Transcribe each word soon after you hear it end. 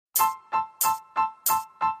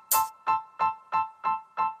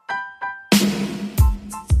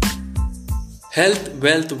Health,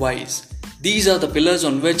 wealth, wise. These are the pillars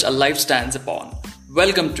on which a life stands upon.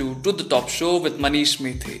 Welcome to the Top Show with Manish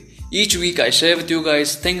Methe. Each week I share with you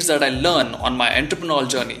guys things that I learn on my entrepreneurial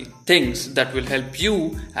journey, things that will help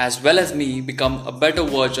you as well as me become a better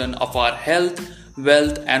version of our health,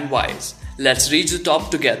 wealth, and wise. Let's reach the top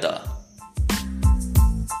together.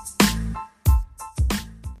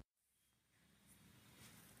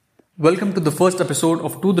 Welcome to the first episode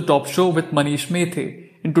of To the Top Show with Manish Methe.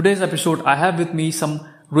 In today's episode, I have with me some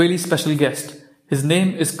really special guest. His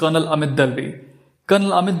name is Colonel Amit Dalvi.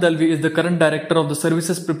 Colonel Amit Dalvi is the current director of the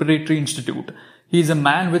Services Preparatory Institute. He is a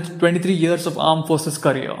man with 23 years of armed forces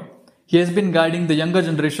career. He has been guiding the younger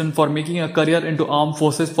generation for making a career into armed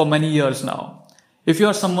forces for many years now. If you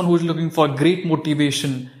are someone who is looking for great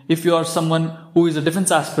motivation, if you are someone who is a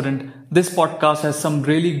defense aspirant, this podcast has some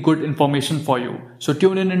really good information for you. So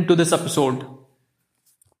tune in into this episode.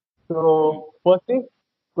 So, firstly,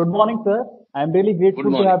 good morning, sir. I'm really Good grateful to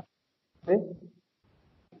morning. have you today.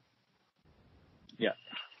 Yeah.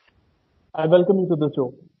 I welcome you to the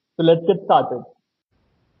show. So, let's get started.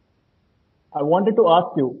 I wanted to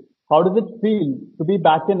ask you, how does it feel to be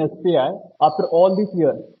back in SPI after all these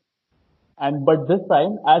years? But this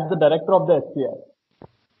time as the director of the SPI.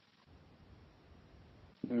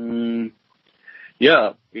 Mm,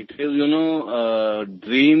 yeah, it is, a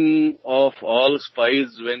dream of all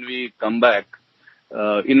spies when we come back,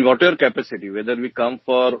 in whatever capacity, whether we come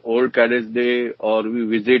for Old Cadets Day or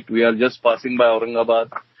we are just passing by Aurangabad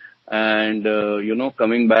and,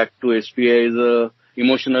 coming back to SPI is a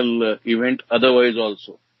emotional event otherwise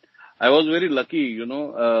also. I was very lucky,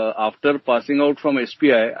 after passing out from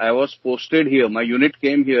SPI, I was posted here. My unit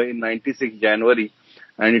came here in 96 January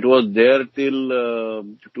and it was there till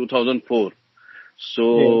 2004. Yes.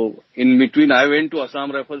 So in between, I went to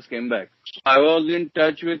Assam Rifles, came back. I was in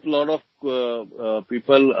touch with a lot of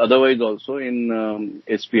people otherwise also in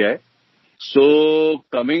SPI. So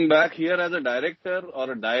coming back here as a director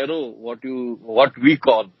or a diaro, what we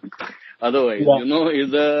call otherwise, Yeah.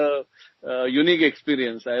 is a unique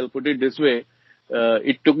experience. I'll put it this way.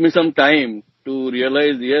 It took me some time to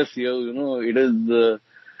realize, yes, it is,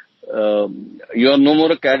 you are no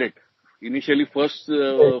more a cadet. Initially, first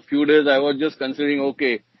Yes. few days, I was just considering,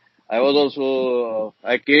 okay, I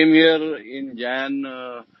came here in Jan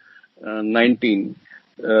 19.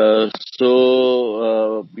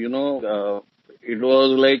 It was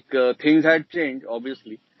like things had changed,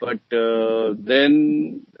 obviously, but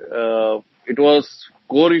then it was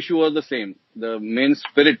core issue was the same. The main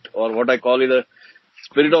spirit, or what I call it, a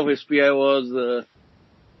spirit of SPI was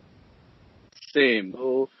same.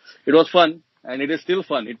 So it was fun, and it is still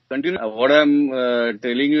fun. It continues. What I'm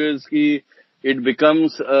telling you is that it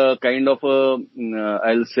becomes a kind of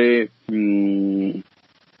I'll say,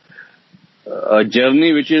 a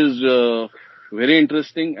journey which is very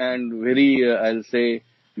interesting and very, I'll say,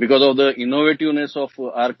 because of the innovativeness of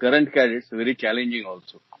our current cadets, very challenging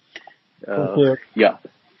also. Okay. Yeah.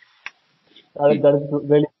 Hmm. That is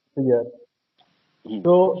really good to hear. Hmm.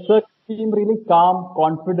 So, sir, you seem really calm,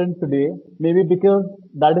 confident today. Maybe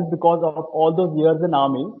that is because of all those years in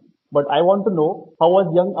army. But I want to know, how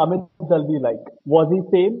was young Amit Dalvi like? Was he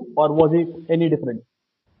same or was he any different?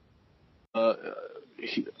 Uh,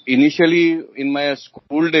 Initially, in my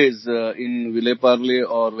school days in Vile Parle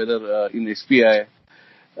or whether in SPI,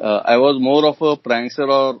 I was more of a prankster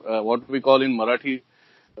or what we call in Marathi,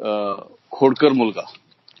 Khodkar Mulga.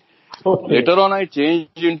 Okay. Later on, I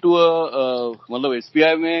changed into matlab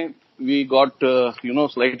SPI mein we got,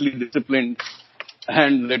 slightly disciplined,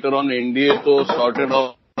 and later on NDA so sorted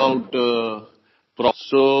out,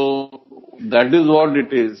 so that is what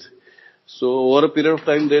it is. So over a period of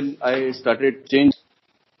time, then I started change,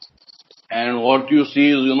 and what you see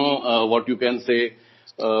is, what you can say,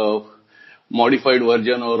 uh, modified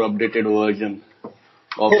version or updated version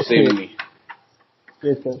of Okay. same me.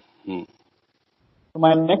 Yes, sir. Hmm. So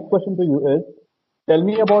my next question to you is, tell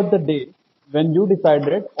me about the day when you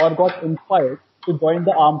decided or got inspired to join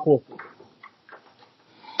the armed forces.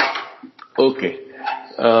 Okay.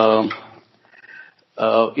 Um,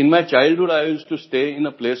 in my childhood, I used to stay in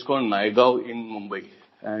a place called Naigaon in Mumbai.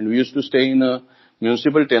 And we used to stay in a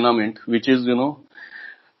municipal tenement, which is,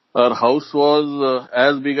 our house was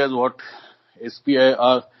as big as what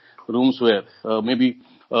SPIR rooms were, maybe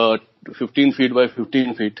 15 feet by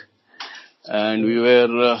 15 feet. And we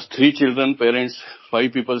were three children, parents,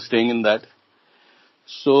 five people staying in that.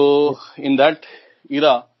 So in that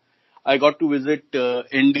era, I got to visit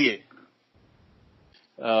NDA.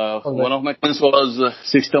 All right. One of my friends was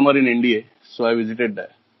sixth summer in NDA, so I visited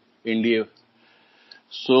that NDA.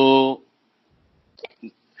 So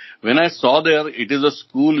when I saw there, it is a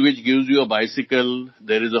school which gives you a bicycle,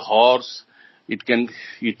 there is a horse, it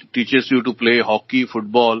teaches you to play hockey,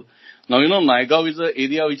 football. Now, Naigaon is an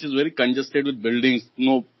area which is very congested with buildings,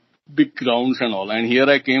 big grounds and all. And here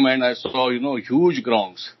I came and I saw, huge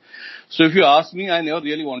grounds. So if you ask me, I never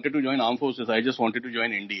really wanted to join armed forces. I just wanted to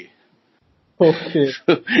join NDA. Okay.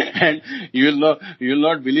 And you will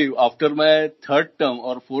not believe, after my third term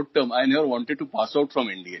or fourth term, I never wanted to pass out from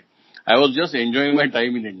NDA. I was just enjoying my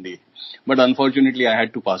time in NDA. But unfortunately, I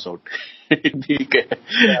had to pass out.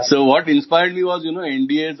 Yeah. So what inspired me was,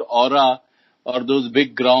 NDA's aura, or those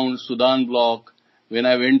big grounds, Sudan Block. When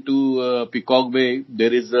I went to Peacock Bay,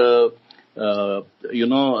 there is there are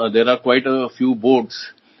quite a few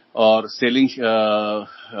boats or sailing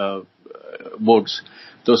boats,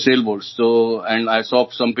 so sailboats. So, and I saw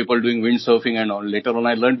some people doing windsurfing and all. Later on,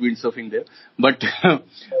 I learned windsurfing there. But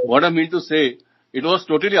what I mean to say, it was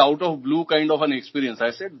totally out of blue kind of an experience.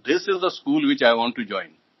 I said, this is the school which I want to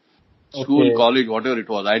join. School, Okay. college, whatever it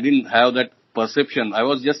was. I didn't have that perception. I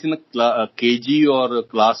was just in a KG or a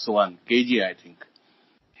class 1. KG, I think.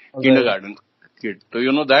 Okay. Kindergarten kid. So,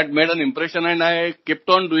 that made an impression and I kept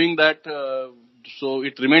on doing that. So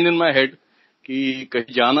it remained in my head कि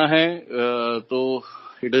कहीं जाना है तो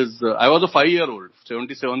it is I was a 5-year-old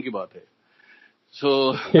 77 की बात है.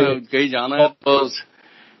 So कहीं जाना है तो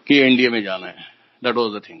कि NDA में जाना है. That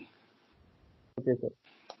was the thing. Okay, sir.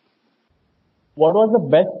 What was the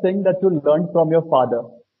best thing that you learned from your father?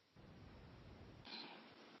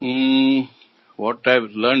 What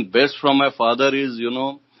I've learned best from my father is,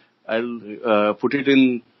 I'll put it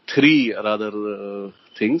in 3 rather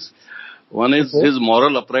things. One is Okay. his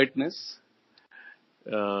moral uprightness.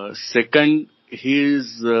 Second,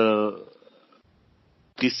 his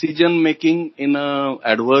decision making in a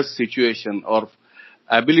adverse situation or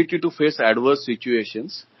ability to face adverse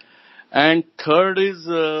situations. And third is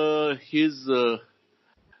his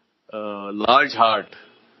large heart.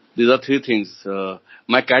 These are 3 things.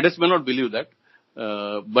 My cadets may not believe that,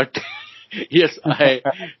 but yes, I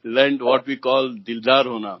learned what we call Dildar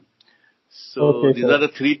Hona. So Okay, these sir. are the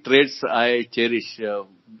 3 traits I cherish.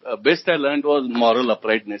 Best I learned was moral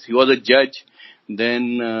uprightness. He was a judge.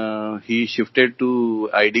 Then he shifted to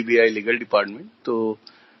IDBI legal department. So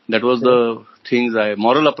that was the things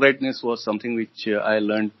moral uprightness was something which I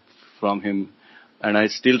learned from him, and I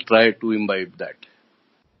still try to imbibe that.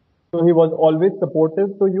 So he was always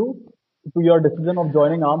supportive to you, to your decision of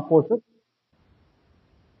joining armed forces?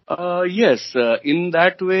 Yes, in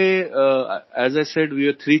that way, as I said, we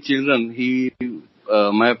were 3 children.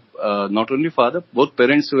 My not only father, both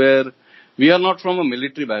parents we are not from a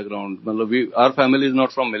military background. Our family is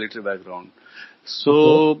not from military background.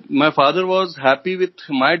 So my father was happy with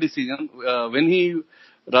my decision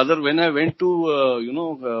when I went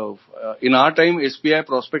to, in our time, SPI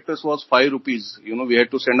prospectus was 5 rupees. We had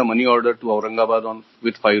to send a money order to Aurangabad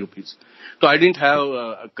with 5 rupees. So I didn't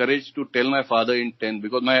have courage to tell my father in 10th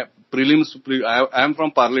because my I am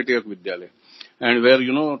from Parle Tiyak Vidyalaya, and where,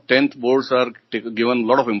 10th boards are given a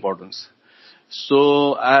lot of importance.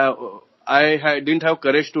 So didn't have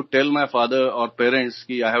courage to tell my father or parents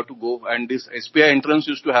that I have to go, and this SPI entrance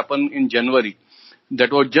used to happen in January.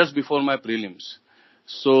 That was just before my prelims.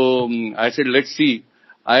 So I said, let's see.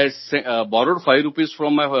 I borrowed 5 rupees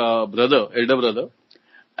from my elder brother,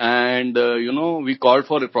 and we called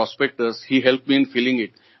for a prospectus. He helped me in filling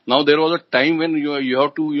it. Now there was a time when you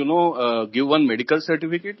have to give one medical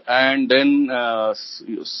certificate and then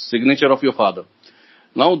signature of your father.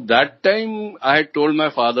 Now that time I had told my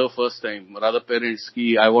father first time, rather parents,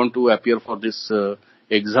 that I want to appear for this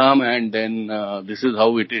exam, and then this is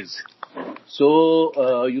how it is. So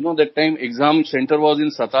that time exam center was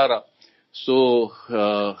in Satara. So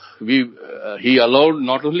he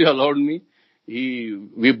not only allowed me,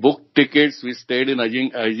 we booked tickets. We stayed in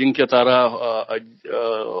Ajinkya Tara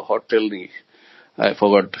hotel. I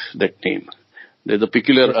forgot that name. There's a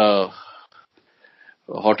peculiar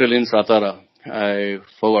hotel in Satara. I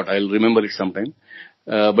forgot. I'll remember it sometime.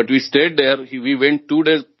 But we stayed there. We went 2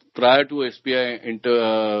 days prior to SPI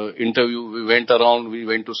interview. We went around. We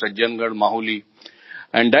went to Sajjangarh, Mahuli.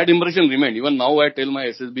 And that impression remained. Even now I tell my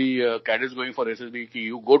SSB cadets going for SSB,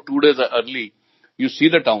 you go 2 days early. You see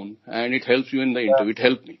the town and it helps you in the interview. It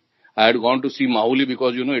helped me. I had gone to see Mahuli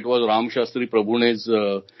because, it was Ram Shastri Prabhune's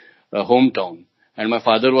hometown. And my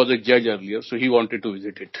father was a judge earlier, so he wanted to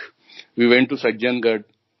visit it. We went to Sajjangarh.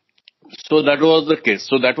 So that was the case.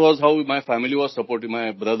 So that was how my family was supporting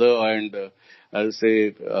my brother and, I'll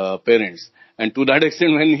say, parents. And to that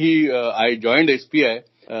extent, when I joined SPI,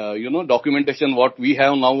 documentation, what we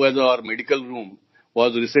have now as our medical room,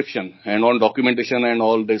 was reception, and on documentation and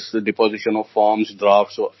all this deposition of forms,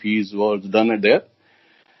 drafts, or fees was done at there.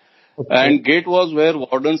 And gate was where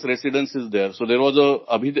warden's residence is there. So there was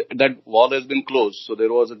that wall has been closed. So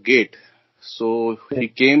there was a gate. So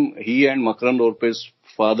he and Makarand Orpe's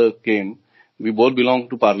father came. We both belong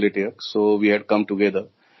to Parletia. So we had come together.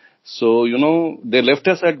 So, they left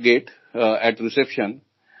us at gate, at reception.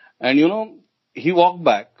 And, he walked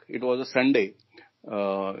back. It was a Sunday.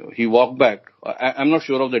 He walked back. I'm not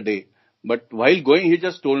sure of the day. But while going, he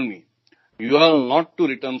just told me, you are not to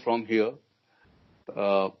return from here.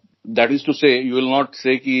 That is to say, you will not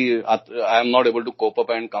say ki I am not able to cope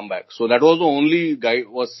up and come back. So that was the only guy,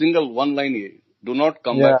 was single one line here. Do not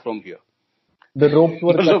come back from here. The ropes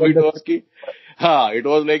were it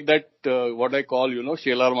was like that, what I call,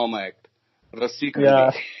 Shelar Mama Act. Rassi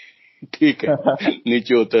khandi. ठीक है,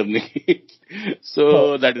 नीचे उतरने.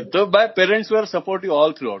 So that is, my parents were supportive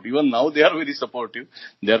all throughout. Even now they are very supportive.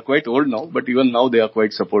 They are quite old now, but even now they are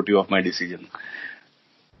quite supportive of my decision.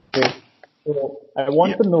 Okay. So I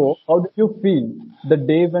want to know, how did you feel the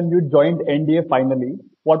day when you joined NDA finally?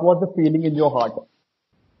 What was the feeling in your heart?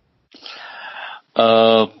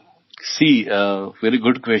 Very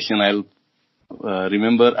good question. I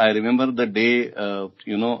remember the day,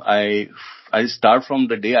 I start from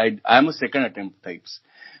the day I am a second attempt types.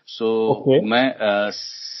 So,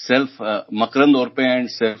 Makarand Orpe and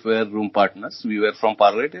self were room partners. We were from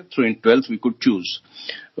Parletia. So in 12th we could choose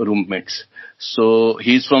roommates. So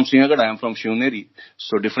he's from Sinhagad, I am from Shivneri.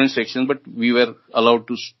 So different sections, but we were allowed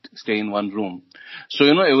to stay in one room. So,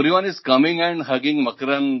 everyone is coming and hugging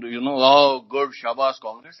Makarand, oh, good, Shabas,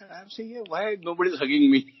 Congress. And I'm saying, why nobody is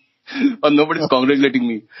hugging me? Or nobody is congratulating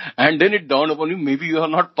me. And then it dawned upon me, maybe you have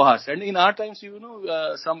not passed. And in our times,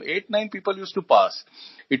 some 8-9 people used to pass.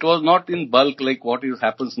 It was not in bulk like what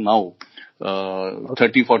happens now.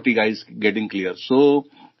 30-40 guys getting clear. So,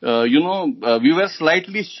 we were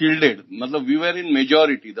slightly shielded. We were in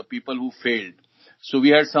majority, the people who failed. So we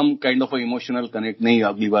had some kind of an emotional connect. Nahi,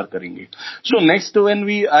 agli baar karenge. So next when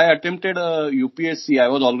I attempted UPSC, I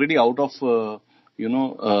was already out of,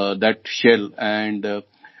 that shell. And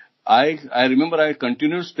I remember I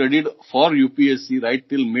continued studied for UPSC right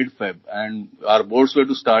till mid-Feb. And our boards were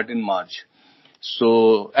to start in March.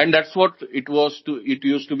 So, and that's what it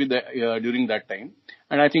used to be during that time.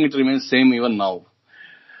 And I think it remains same even now.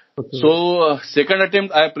 Okay. So, second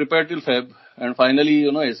attempt, I prepared till Feb, and finally,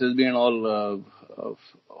 SSB and all,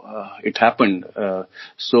 it happened.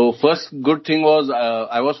 So, first good thing was,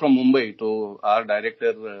 I was from Mumbai, so our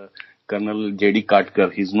director, Colonel J.D.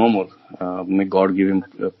 Katkar, he's no more. May God give him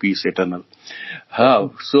peace eternal.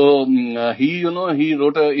 So, he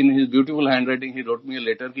wrote in his beautiful handwriting, he wrote me a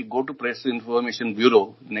letter, go to Press Information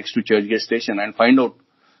Bureau next to Churchgate Station and find out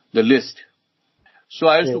the list. So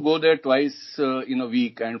I used to go there twice in a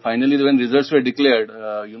week, and finally when results were declared,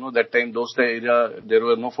 that time, those area, there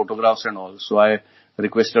were no photographs and all. So I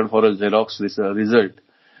requested for a Xerox result,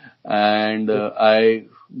 and I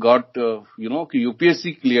got,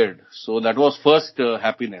 UPSC cleared. So that was first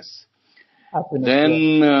happiness.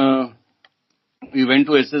 Then we went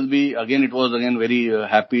to SSB. Again, it was very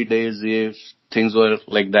happy days. Things were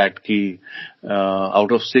like that.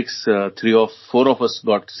 Out of 6, 3 or 4 of us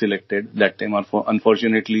got selected. That time,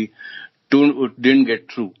 unfortunately, 2 didn't get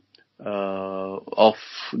through. Of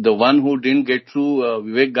the one who didn't get through,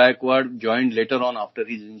 Vivek Gaikwad joined later on after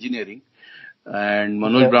his engineering. And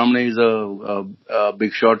Manoj Brahmane is a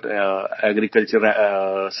big shot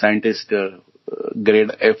agriculture scientist,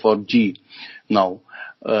 grade F or G now.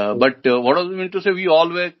 But what I was going to say, we all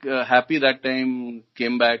were happy that time,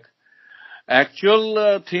 came back.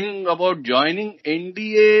 Actual thing about joining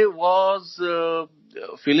NDA was,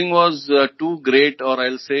 feeling was too great, or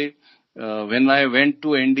I'll say, when I went to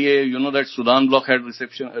NDA, that Sudan block had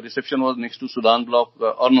reception was next to Sudan block,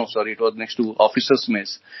 it was next to officers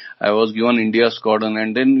mess. I was given India's cordon,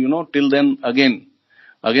 and then, till then, again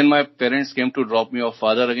my parents came to drop me off.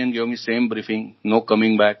 Father again gave me same briefing, no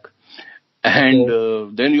coming back.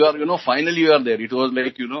 And then you are, finally you are there. It was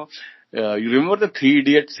like, you remember the 3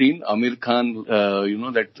 Idiot scene? Amir Khan,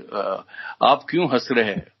 that, आप क्यों हंस रहे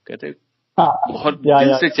हैं? कहते, बहुत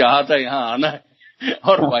दिल से चाहा था यहाँ आना है,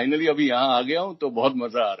 और finally अभी यहाँ आ गया हूँ, तो बहुत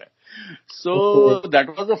मजा आ रहा है. So that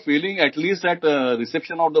was the feeling, at least at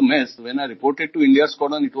reception of the mess. When I reported to India's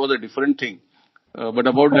cordon, it was a different thing. But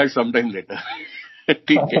about that sometime later.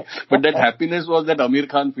 But that happiness was that Amir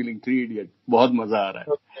Khan feeling, 3 Idiot. बहुत मजा आ रहा है.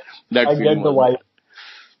 That I get the vibe.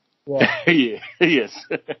 Yeah. Yes.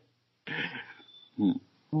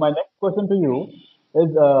 My next question to you is,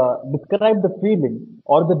 describe the feeling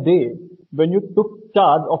or the day when you took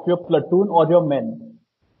charge of your platoon or your men.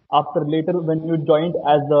 after later when you joined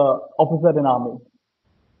as a officer in army?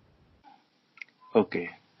 Okay.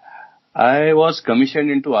 I was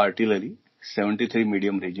commissioned into artillery, 73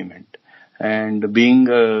 Medium Regiment. And being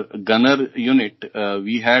a gunner unit,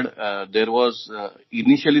 there was,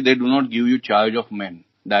 initially they do not give you charge of men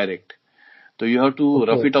direct. So you have to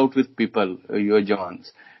rough Okay. it out with people, your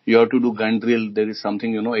Jawans. You have to do gun drill. There is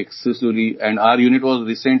something, excessively. And our unit was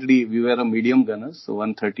recently, we were a medium gunners, so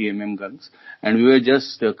 130 guns. And we were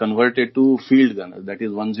just converted to field gunners. That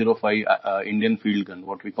is 105 Indian field gun,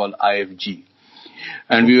 what we call IFG.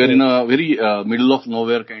 And we were in a very middle of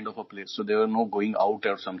nowhere kind of a place. So there were no going out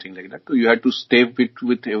or something like that. So you had to stay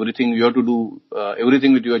with everything. You have to do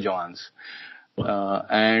everything with your Jawans.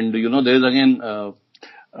 And there is again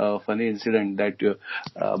a funny incident that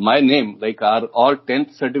my name, like our all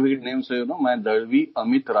 10th certificate names, my Dalvi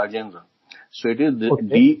Amit Rajendra. So it is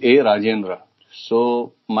D.A. Rajendra.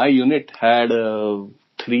 So my unit had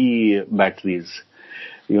 3 batteries.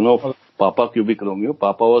 Papa Cubic Romeo,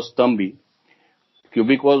 Papa was Tambi,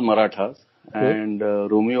 Cubic was Marathas, and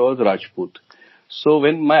Romeo was Rajput. So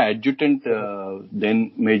when my adjutant,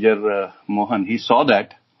 then Major Mohan, he saw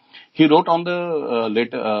that, he wrote on the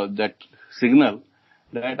letter, that signal,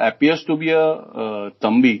 that appears to be a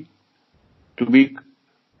Tambi, to be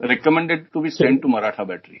recommended to be sent to Maratha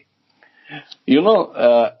battery.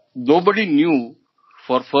 Nobody knew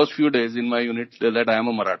for first few days in my unit that I am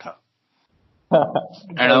a Maratha.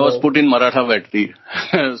 And I was put in Maratha battery.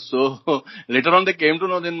 So later on they came to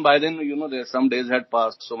know, by then, there some days had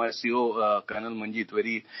passed. So my CO, Colonel Manjit,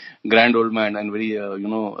 very grand old man and very,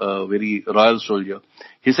 very royal soldier.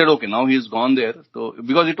 He said, okay, now he's gone there. So,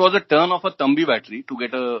 because it was a turn of a Tambi battery to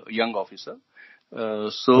get a young officer.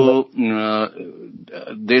 So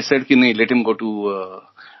they said, let him go to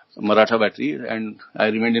Maratha battery, and I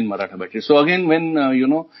remained in Maratha battery. So again, when,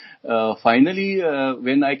 finally,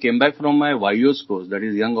 when I came back from my YOS course, that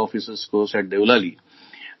is Young Officers course at Deolali,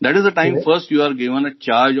 that is the time first you are given a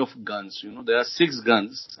charge of guns. There are 6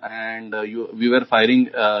 guns, and we were firing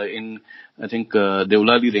in, I think,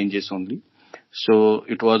 Deolali ranges only. So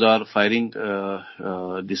it was our firing,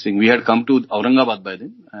 this thing. We had come to Aurangabad by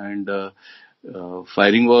then, and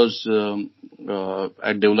firing was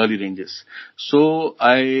at Deolali ranges. So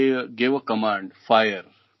I gave a command, fire.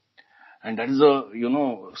 And that is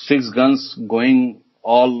 6 guns going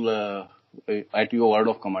all at your word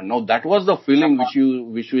of command. Now that was the feeling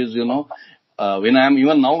which is, when I am,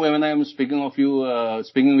 even now when I am speaking with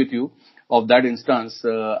you of that instance,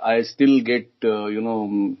 I still get,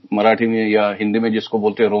 Marathi mein ya Hindi mein jisko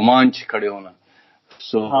bolte romanch khade hona.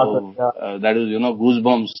 So that is,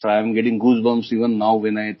 goosebumps. I am getting goosebumps even now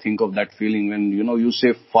when I think of that feeling when, you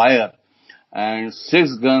say fire and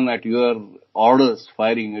 6 gun at your orders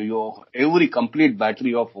firing, every complete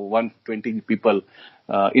battery of 120 people.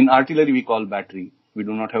 In artillery we call battery. We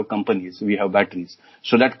do not have companies. We have batteries.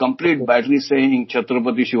 So that complete battery saying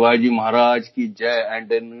Chhatrapati Shivaji Maharaj ki jai, and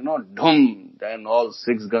then, dhum, then all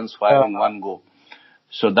 6 guns fire in one go.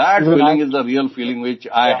 So that feeling is the real feeling which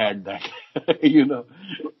I had that, Yeah.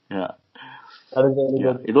 That is very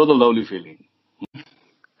good. It was a lovely feeling.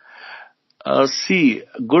 See,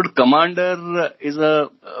 good commander is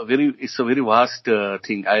it's a very vast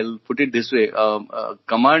thing. I'll put it this way.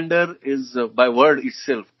 Commander is by word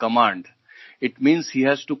itself, command. It means he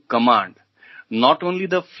has to command. Not only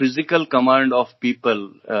the physical command of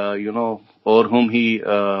people, over whom he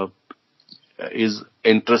is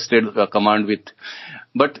entrusted command with,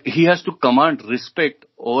 but he has to command respect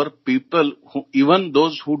over people, even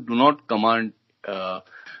those who do not command,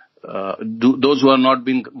 those who are not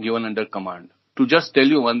being given under command. To just tell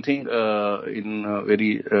you one thing in a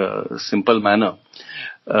very simple manner,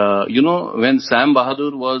 when Sam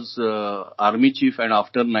Bahadur was army chief, and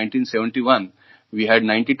after 1971, we had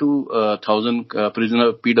 92,000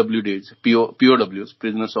 prisoner PWDs, POWs,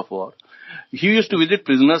 prisoners of war. He used to visit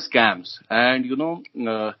prisoners' camps, and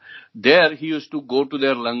there he used to go to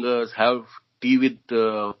their langars, have tea with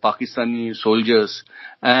Pakistani soldiers,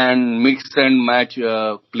 and mix and match,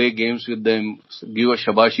 play games with them, give a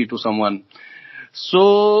shabashi to someone.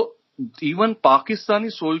 So even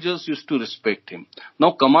Pakistani soldiers used to respect him.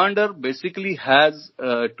 Now, commander basically has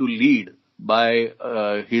to lead by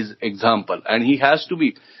his example, and he has to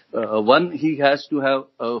be he has to have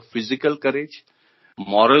physical courage,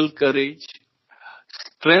 moral courage,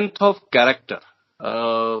 strength of character.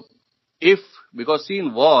 Because see,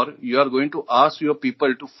 in war, you are going to ask your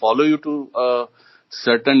people to follow you to a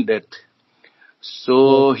certain death.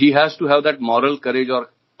 So he has to have that moral courage or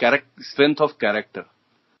strength of character.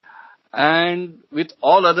 And with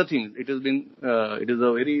all other things, it is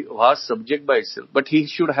a very vast subject by itself. But he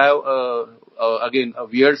should have, again, a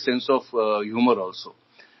weird sense of humor also,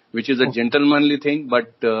 which is a gentlemanly thing.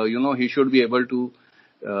 But, he should be able to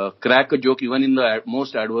crack a joke even in the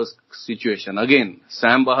most adverse situation. Again,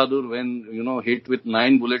 Sam Bahadur, when, hit with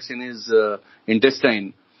 9 bullets in his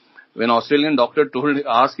intestine, when Australian doctor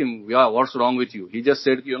asked him, yeah, what's wrong with you? He just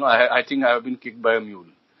said, I think I have been kicked by a mule.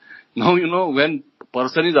 Now, when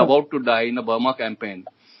person is about to die in a Burma campaign,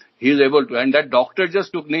 he is able to, and that doctor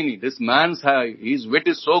just took, this man's his wit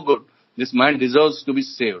is so good, this man deserves to be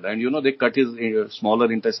saved. And, they cut his smaller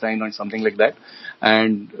intestine or something like that.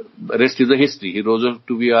 And the rest is a history. He rose up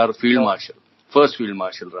to be our field marshal, first field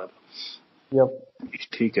marshal rather. Yep.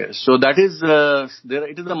 Okay. So that is,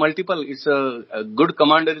 it is a multiple, it's a good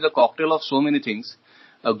commander is a cocktail of so many things.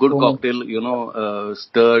 A good cocktail,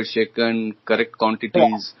 stirred, shaken, correct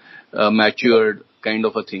quantities, matured kind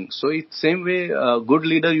of a thing. So it's same way, good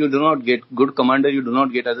leader you do not get, good commander you do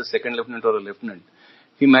not get as a second lieutenant or a lieutenant.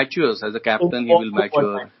 He matures as a captain, he will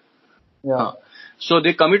mature. Yeah. So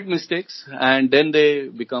they commit mistakes and then they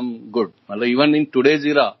become good. Even in today's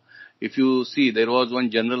era, if you see, there was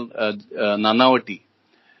one general, Nanavati,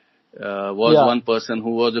 one person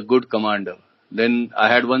who was a good commander. Then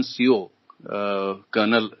I had one CO,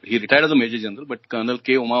 Colonel, he retired as a Major General, but Colonel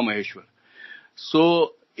K. Uma Maheshwar.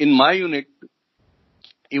 So in my unit,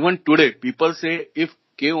 even today, people say if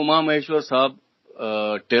K. Uma Maheshwar Sahab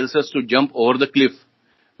tells us to jump over the cliff,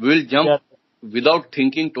 we will jump without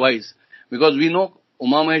thinking twice, because we know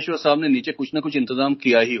Uma Maheshwar Sahab ne niche kuch na kuch intezam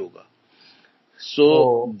kiya hi hoga.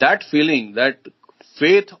 So that feeling, that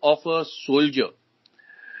faith of a soldier,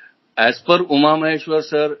 as per Uma Maheshwar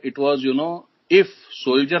sir, it was, if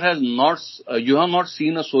soldier has not, you have not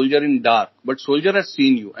seen a soldier in dark, but soldier has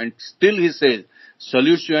seen you, and still he says,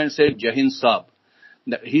 salutes you and says, Jai Hind Saab.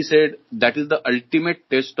 He said, that is the ultimate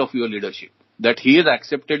test of your leadership. That he has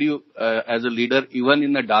accepted you as a leader even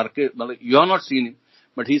in the darkest, you have not seen him,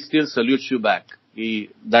 but he still salutes you back.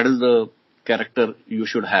 That is the character you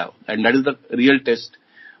should have. And that is the real test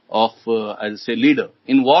of, I'll say, leader.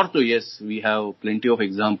 In war too, yes, we have plenty of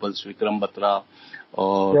examples, Vikram Batra,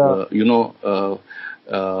 or,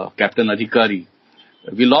 Captain Adhikari.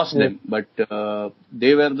 We lost them, but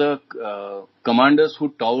they were the commanders who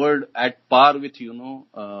towered at par with,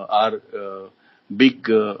 our big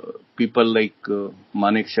people like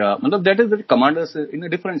Manek Shah. That is the commanders in a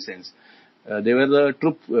different sense. They were the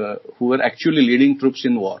troop who were actually leading troops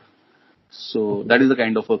in war. So that is the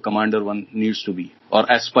kind of a commander one needs to be or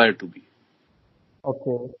aspire to be.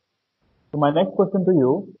 Okay. So my next question to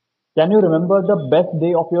you, can you remember the best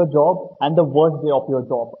day of your job and the worst day of your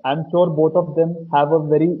job? I'm sure both of them have a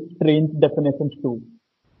very strange definitions too.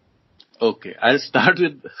 Okay, I'll start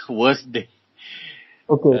with worst day.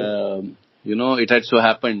 Okay. It had so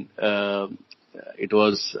happened, it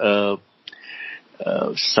was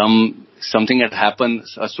something had happened,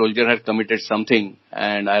 a soldier had committed something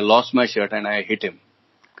and I lost my shirt and I hit him.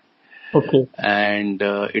 Okay. And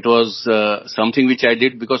it was something which I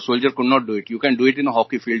did because soldier could not do it. You can do it in a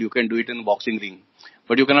hockey field, you can do it in a boxing ring,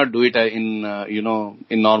 but you cannot do it in,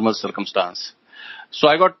 in normal circumstance. So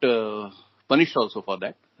I got punished also for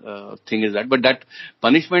that. Thing is that, but that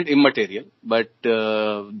punishment immaterial, but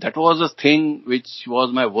that was a thing which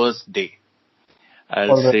was my worst day.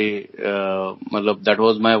 I'll say, that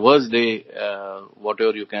was my worst day,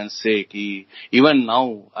 whatever you can say, ki even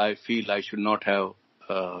now I feel I should not have,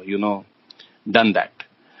 done that.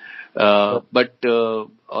 But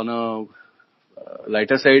on a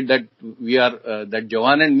lighter side, that we are, that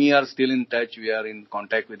Jawan and me are still in touch, we are in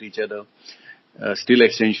contact with each other, still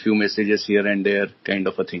exchange few messages here and there, kind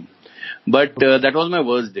of a thing. But that was my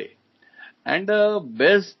worst day. And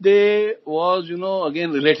best day was,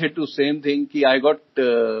 again related to same thing, ki I got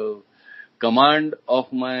command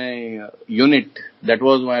of my unit. That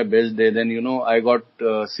was my best day. Then, I got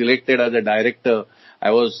selected as a director. I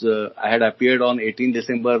had appeared on 18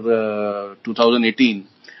 December 2018.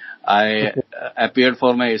 I appeared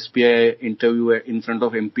for my SPI interview in front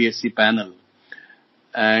of MPSC panel.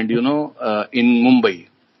 And, in Mumbai.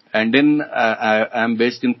 And then I am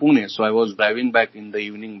based in Pune, so I was driving back in the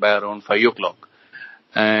evening by around 5 o'clock.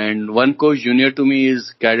 And one coach junior to me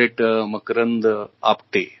is Cadet Makarand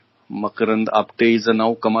Apte. Makarand Apte is a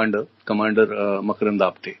now Commander Makarand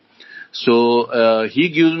Apte. So he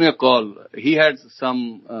gives me a call. He had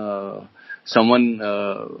some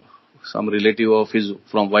relative of his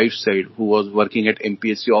from wife's side who was working at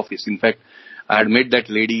MPSC office. In fact, I had met that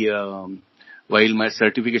lady while my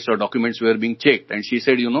certificates or documents were being checked. And she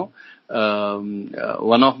said,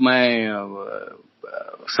 one of my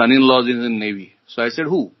son-in-laws is in Navy. So I said,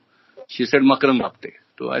 who? She said, Makarand Apte.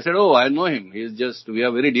 So I said, oh, I know him. We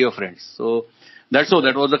are very dear friends. So that's how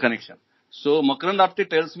that was the connection. So Makarand Apte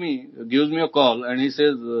gives me a call and he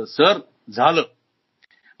says, sir, Jhala.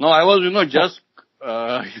 Now I was, just,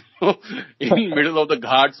 in middle of the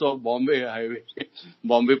ghats of Bombay highway,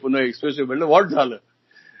 Bombay Pune Expressway. What Jhala?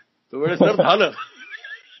 So I said, sir, Jhala.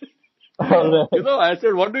 I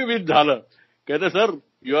said, what do you mean Jhala? Kehte, sir,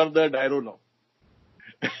 you are the Dairo now.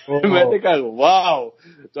 मैंने कहा, wow.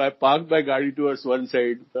 So I parked my गाड़ी towards one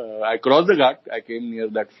side. I crossed the ghat. I came near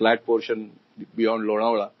that flat portion beyond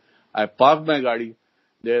Lonavala. I parked my गाड़ी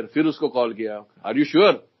there. फिर उसको call किया. Are you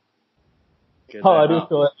sure? Are you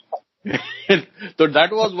sure? So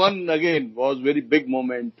that was was very big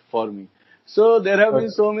moment for me. So there have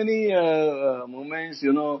been so many moments,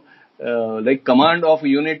 like command of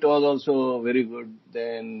unit was also very good.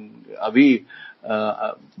 Then Abhi,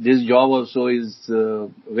 this job also is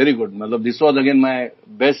very good. This was again my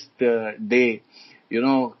best day,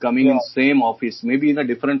 coming in same office, maybe in a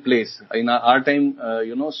different place. In our time,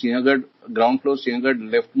 Sinhagad, ground floor, Sinhagad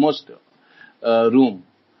leftmost room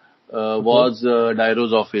was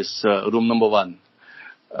Dairo's office, room number 1.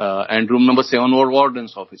 And room number 7 was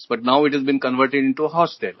warden's office. But now it has been converted into a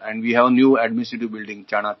hostel and we have a new administrative building,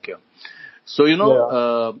 Chanakya. So,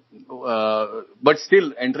 but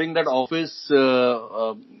still entering that office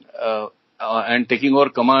and taking over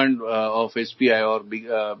command of SPI or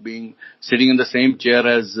being sitting in the same chair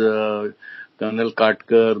as Colonel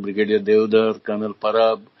Katkar, Brigadier Devdar, Colonel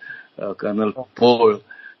Parab, Colonel Paul.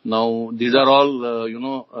 Now, these are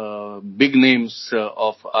all, big names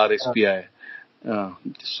of our SPI.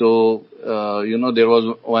 So, there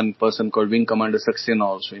was one person called Wing Commander Saxena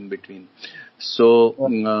also in between. So,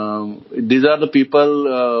 these are the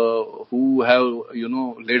people who have,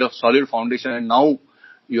 laid a solid foundation and now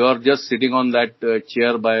you are just sitting on that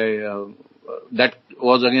chair that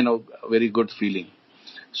was again a very good feeling.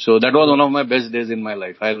 So that was one of my best days in my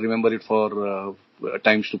life. I'll remember it for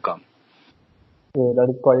times to come. Okay, that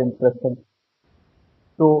is quite interesting.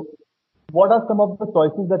 So, what are some of the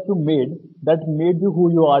choices that you made you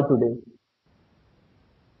who you are today?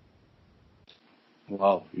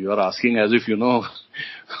 Wow, you are asking as if, they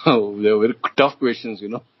are very tough questions,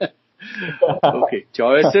 Okay,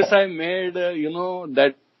 choices I made,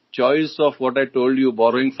 that choice of what I told you,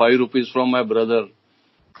 borrowing 5 rupees from my brother.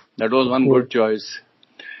 That was one good choice.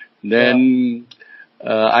 Then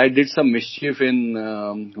I did some mischief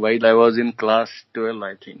while I was in class 12,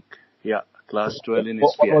 I think. Yeah, class 12 in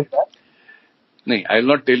SPI. What was that? No, I will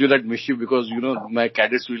not tell you that mischief because, my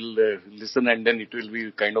cadets will listen and then it will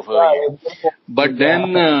be kind of But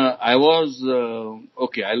then I was,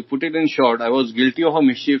 okay, I'll put it in short. I was guilty of a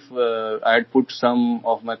mischief. I had put some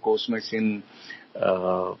of my course-mates in,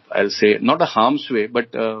 I'll say, not a harm's way,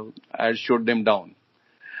 but I had showed them down.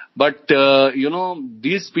 But,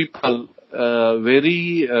 these people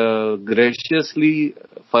very graciously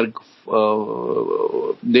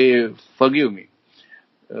they forgive me.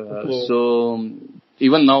 So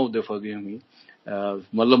even now they forgive me.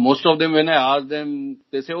 Most of them, when I ask them,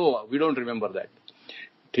 they say, oh, we don't remember that.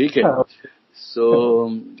 Okay. So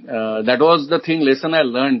that was the lesson I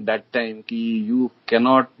learned that time, ki you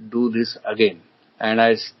cannot do this again. And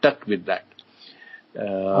I stuck with that.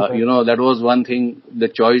 That was one thing, the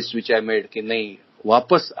choice which I made, ki nahi,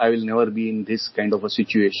 wapas I will never be in this kind of a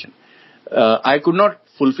situation. I could not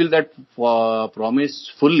fulfill that promise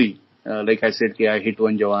fully. Like I said, I hit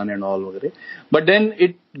one Jawan and all. But then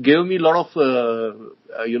it gave me a lot of,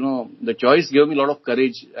 the choice gave me a lot of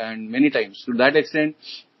courage and many times. To that extent,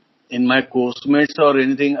 in my course-mates or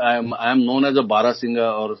anything, I am known as a Bara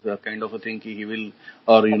Singha or the kind of a thing he will,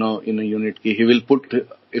 or in a unit, he will put,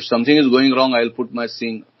 if something is going wrong, I'll put my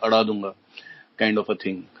Singh, ada dunga, kind of a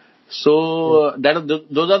thing. So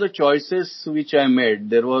those are the choices which I made.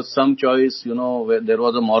 There was some choice, where there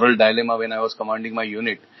was a moral dilemma when I was commanding my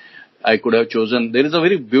unit. I could have chosen. There is a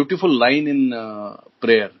very beautiful line in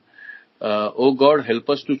prayer. Oh God, help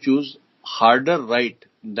us to choose harder right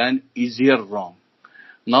than easier wrong.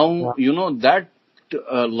 Now, that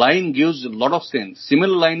line gives a lot of sense.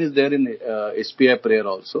 Similar line is there in SPI prayer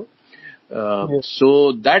also.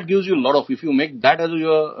 So that gives you a lot of, if you make that as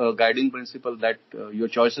your guiding principle, that your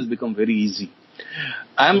choices become very easy.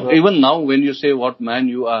 Even now, when you say what man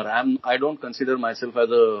you are, I don't consider myself as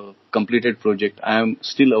a completed project. I am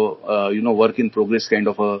still a, work in progress kind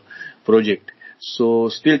of a project. So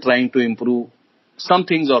still trying to improve some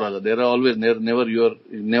things or other. There are always never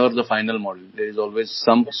the final model. There is always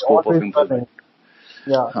some scope of improvement.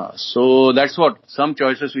 Yeah. So that's what some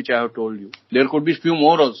choices which I have told you. There could be few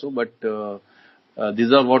more also, but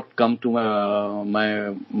these are what come to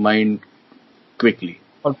my mind quickly.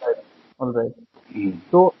 Okay. All right. Mm.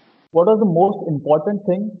 So, what was the most important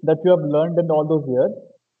thing that you have learned in all those years,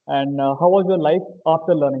 and how was your life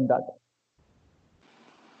after learning that?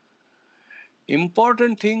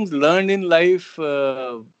 Important things learned in life,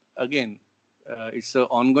 again, it's an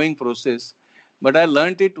ongoing process. But I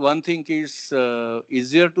learned it. One thing is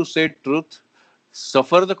easier to say truth,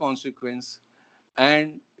 suffer the consequence,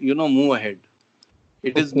 and move ahead.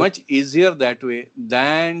 It is Okay. much easier that way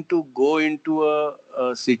than to go into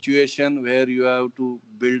a situation where you have to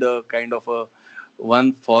build a kind of a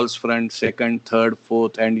one false front, second, third,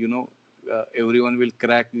 fourth, and everyone will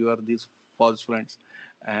crack your these false fronts,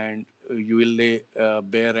 and you will lay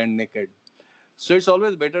bare and naked. So it's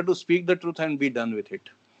always better to speak the truth and be done with it.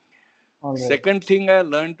 All right. Second thing I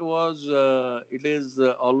learned was it is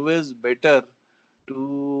always better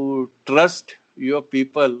to trust your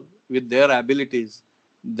people with their abilities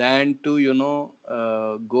than to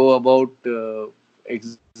go about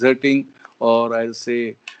exerting, or I'll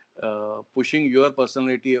say pushing your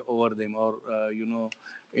personality over them, or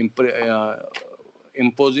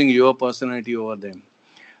imposing your personality over them.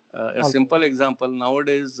 A All right. simple example,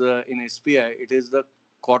 nowadays in SPI, it is the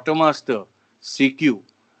quartermaster CQ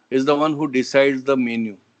is the one who decides the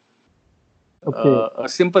menu. Okay. A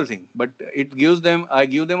simple thing, but it gives them. I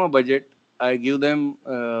give them a budget. I give them.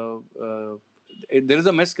 There is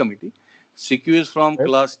a mess committee. CQ is from Right.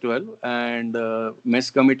 class 12, and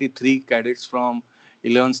mess committee 3 cadets from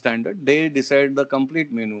 11 standard. They decide the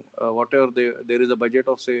complete menu. Whatever there is a budget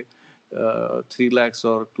of say 3 lakhs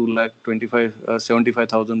or 2 lakh 25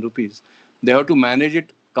 75,000 rupees. They have to manage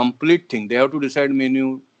it complete thing. They have to decide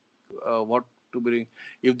menu, what to bring.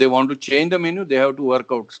 If they want to change the menu, they have to work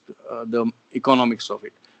out the economics of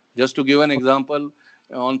it. Just to give an example,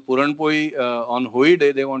 on Puran Poi, on Hoi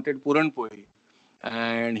Day, they wanted Puran Poi.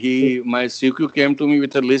 And my CQ came to me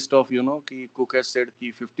with a list of, cook has said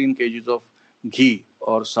 15 kgs of ghee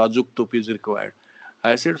or sajuk tup is required.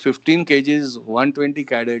 I said 15 kgs, 120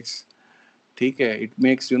 cadets. It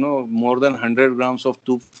makes more than 100 grams of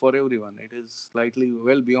tup for everyone. It is slightly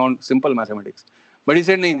well beyond simple mathematics. But he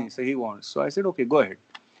said no, so he wants. So I said okay, go ahead.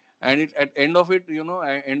 And at end of it,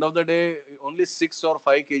 end of the day, only 6 or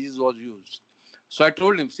 5 kgs was used. So I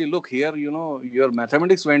told him, see, look here, your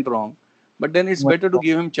mathematics went wrong, but then it's better to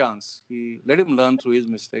give him chance. Let him learn through his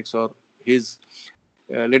mistakes, or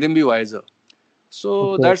let him be wiser. So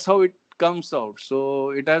Okay. that's how it comes out.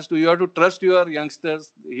 So you have to trust your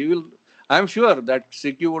youngsters. I'm sure that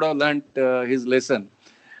CQ would have learnt his lesson.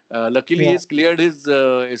 Luckily, Yeah. he's cleared his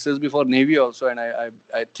SSB for Navy also, and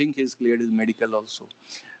I think he's cleared his medical also.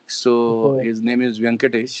 So Okay. his name is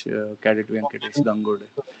Venkatesh, Cadet Venkatesh Gangode.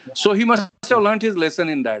 So he must have learnt his lesson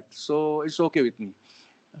in that. So it's okay with me.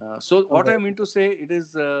 So All what I right. mean to say,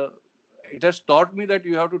 it has taught me that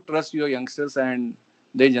you have to trust your youngsters, and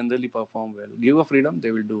they generally perform well. Give a freedom,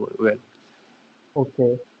 they will do well.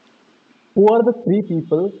 Okay. Who are the three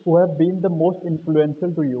people who have been the most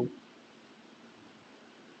influential to you?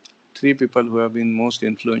 Three people who have been most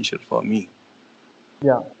influential for me.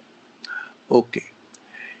 Yeah. Okay.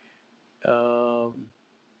 Um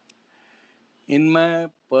in my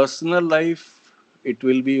personal life, it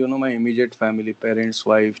will be my immediate family, parents,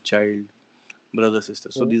 wife, child, brother,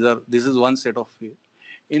 sister. So Okay. this is one set of fear.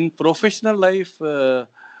 In professional life,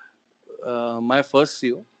 my first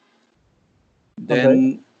CEO, All right.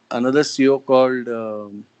 then another CEO called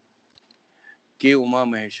K. Uma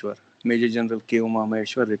Maheshwar, Major General K. Uma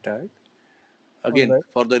Maheshwar, retired. All Again, right.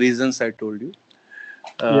 for the reasons I told you.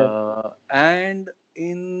 Yes. And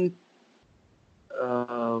in,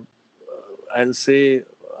 uh, I'll say,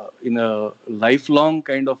 in a lifelong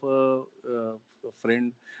kind of a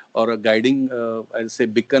friend or a guiding, I'll say,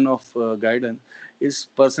 beacon of guidance, is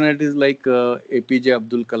personalities like APJ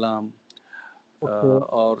Abdul Kalam, Okay.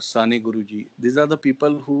 or Sani Guruji. These are the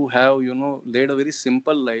people who have, led a very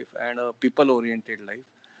simple life and a people-oriented life.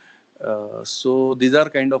 So these are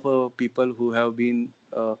kind of people who have been,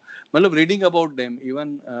 reading about them.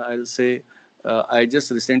 Even I'll say, I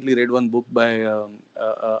just recently read one book by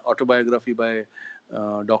autobiography by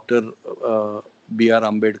Dr. B.R.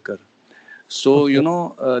 Ambedkar. So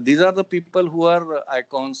Okay. these are the people who are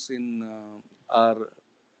icons in our.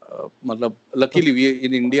 Luckily, we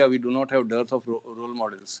in India we do not have dearth of role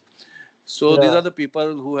models. So these Yeah. are the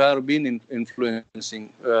people who have been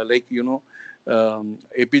influencing, like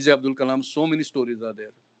APJ Abdul Kalam. So many stories are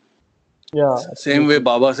there. Yeah. Same way, Absolutely.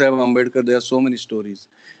 Baba Saheb Ambedkar. There are so many stories.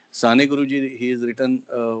 Sani Guruji, he has written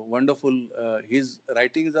wonderful. His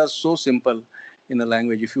writings are so simple in a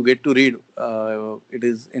language. If you get to read, it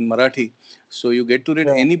is in Marathi. So you get to read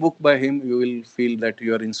Yeah. any book by him, you will feel that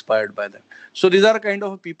you are inspired by them. So these are kind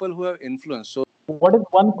of people who have influence. So What is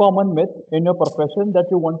one common myth in your profession that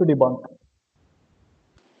you want to debunk?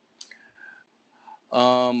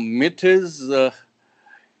 Myth is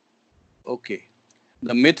okay.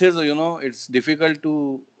 The myth is, it's difficult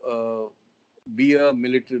to be a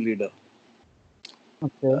military leader.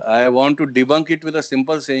 Okay. I want to debunk it with a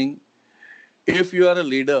simple saying: if you are a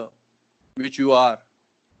leader, which you are,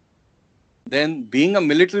 then being a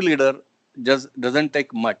military leader just doesn't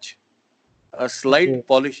take much. A Okay. slight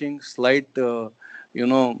polishing, slight,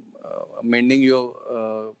 mending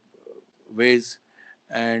your ways,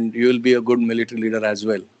 and you will be a good military leader as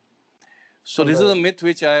well. So All this is right. a myth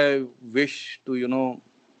which I wish to,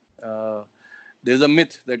 uh, there's a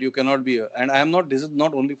myth that you cannot be, and I am not. This is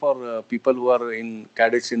not only for people who are in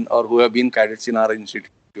cadets in or who have been cadets in our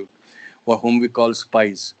institute, or whom we call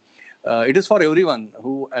spies. It is for everyone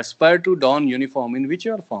who aspire to don uniform in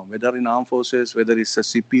whichever form, whether in armed forces, whether it's a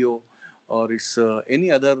CPO, or it's any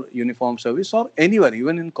other uniform service, or anywhere,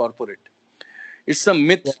 even in corporate. It's a Yeah.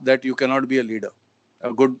 myth that you cannot be a leader,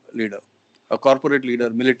 a good leader, a corporate leader,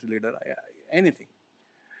 military leader, anything.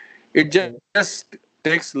 It Okay. just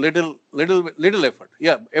takes little effort.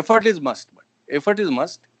 Yeah, effort is must, but effort is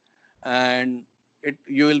must, and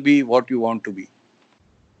you will be what you want to be.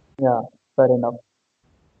 Yeah. Fair enough.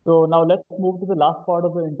 So now let's move to the last part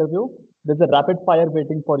of the interview. There's a rapid fire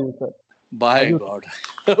waiting for you, sir. Are By you? God.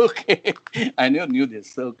 Okay, I never knew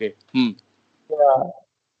this. Okay. Yeah.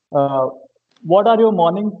 Uh, what are your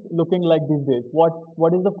mornings looking like these days?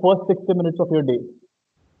 What is the first 60 minutes of your day?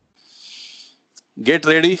 Get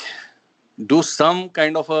ready. Do some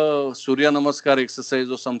kind of a Surya Namaskar exercise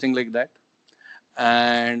or something like that.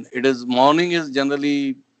 And it is morning is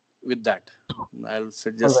generally with that. All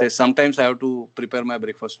Just say right. sometimes I have to prepare my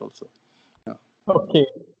breakfast also. Yeah. Okay.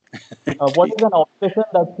 What is an obsession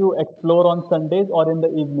that you explore on Sundays or in the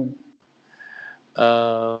evening?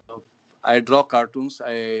 Uh, I draw cartoons.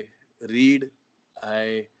 I read.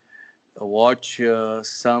 I watch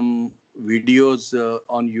some videos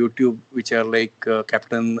on YouTube, which are like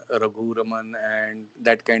Captain Raghu Raman and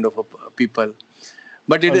that kind of people.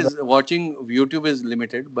 But it All right. is watching YouTube is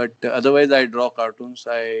limited. But otherwise, I draw cartoons.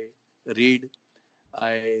 I read.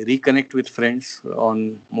 I reconnect with friends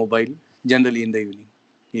on mobile, generally in the evening.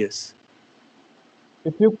 Yes.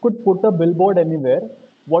 If you could put a billboard anywhere,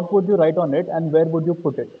 what would you write on it and where would you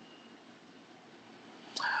put it?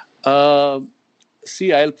 Uh,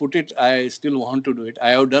 See, I'll put it. I still want to do it. I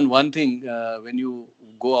have done one thing. When you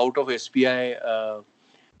go out of SPI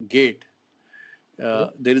gate,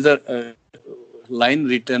 Okay. there is a line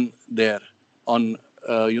written there on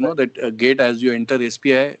that gate as you enter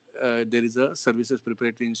SPI. There is a Services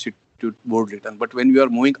Preparatory Institute board written. But when you are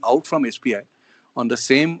moving out from SPI, on the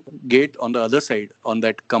same gate on the other side, on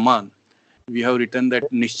that kaman, we have written that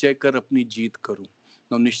निश्चय कर अपनी जीत करूं.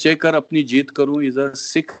 Now निश्चय कर अपनी जीत करूं is a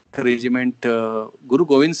Sikh regiment, Guru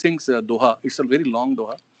Gobind Singh's doha. It's a very long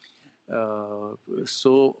doha.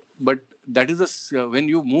 But that is when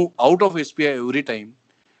you move out of SPI every time,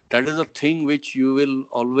 that is a thing which you will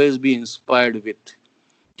always be inspired with.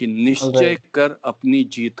 कि All निश्चय right. कर अपनी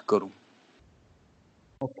जीत करूं.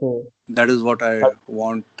 Okay. That is what I That,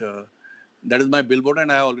 want. That is my billboard,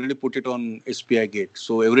 and I already put it on SPI gate.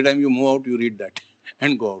 So every time you move out, you read that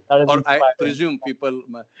and go out. that is Or I inspiring. presume people,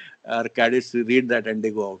 our cadets, read that and they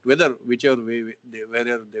go out, whichever way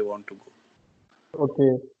wherever they want to go. Okay.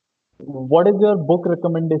 What is your book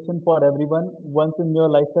recommendation for everyone? Once in your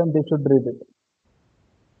lifetime, they should read it.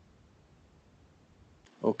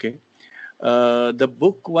 Okay. The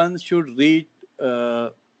book one should read,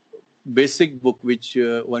 basic book which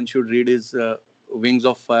one should read is Wings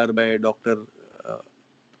of Fire by Dr. Uh,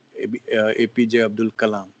 APJ Abdul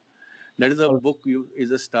Kalam. That is a All book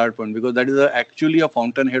is a start point, because that is actually a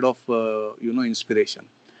fountainhead of inspiration.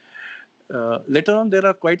 Later on, there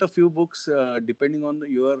are quite a few books depending on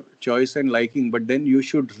your choice and liking, but then you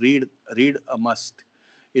should read a must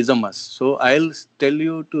is a must. So I'll tell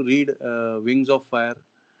you to read Wings of Fire,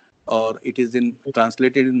 or it is in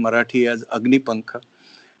translated in Marathi as Agni Pankha.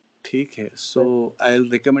 ठीक है. So right. I'll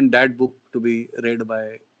recommend that book to be read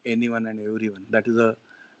by anyone and everyone. That is a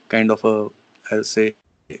kind of I'll say,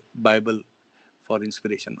 Bible for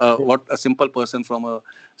inspiration. What Okay. a simple person from a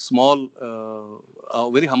small,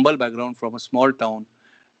 a very humble background from a small town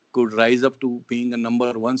could rise up to being a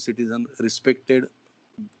number one citizen, respected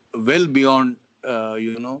well beyond,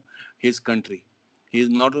 his country. He is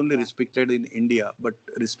not only respected in India, but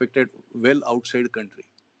respected well outside country.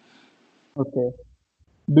 Okay.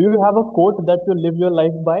 Do you have a quote that you live your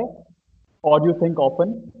life by or you think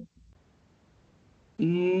often?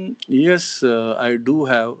 Yes, I do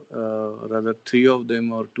have rather three of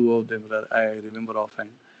them or two of them. I remember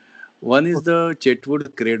offhand. One is the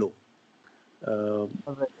Chetwood Credo. Uh,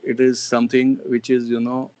 Alright. it is something which is,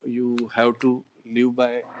 you have to live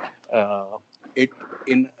by it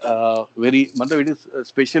in very, matlab it is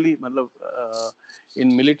especially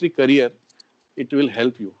in military career, it will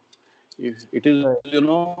help you. If it is,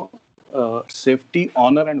 Right. safety,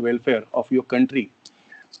 honor, and welfare of your country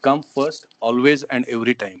come first, always and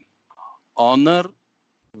every time. Honor,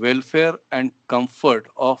 welfare, and comfort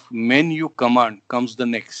of men you command comes the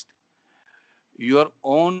next. Your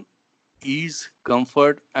own ease,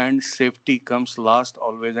 comfort, and safety comes last,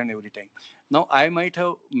 always and every time. Now, I might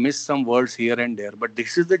have missed some words here and there, but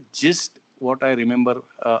this is the gist what I remember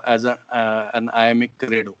as an IMA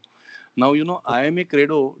credo. Now, IMA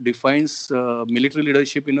credo defines military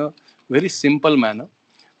leadership in a very simple manner,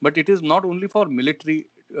 but it is not only for military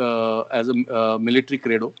as a military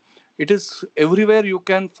credo. It is everywhere you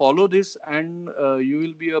can follow this, and you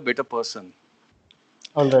will be a better person.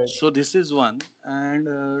 All right. So this is one,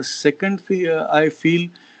 and second, I feel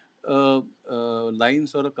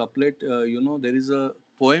lines or a couplet. There is a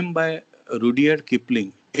poem by Rudyard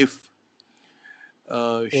Kipling. If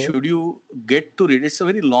Okay. should you get to read, it's a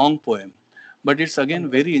very long poem, but it's again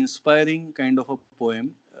very inspiring kind of a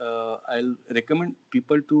poem. I'll recommend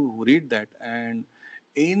people to read that, and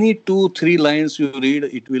any 2-3 lines you read,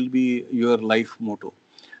 it will be your life motto.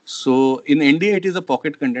 So in India, it is a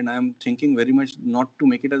pocket content. I am thinking very much not to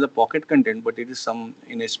make it as a pocket content, but it is some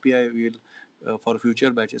in SPI. We will for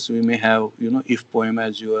future batches we may have if poem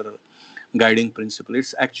as your guiding principle.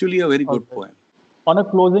 It's actually a very good Okay. poem. On a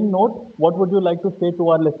closing note, what would you like to say to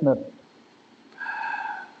our listeners?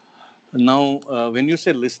 Now, when you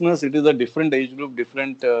say listeners, it is a different age group,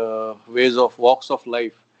 different ways of walks of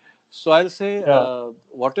life. So I'll say, Yeah.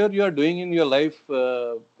 whatever you are doing in your life,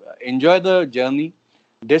 enjoy the journey.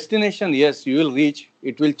 Destination, yes, you will reach.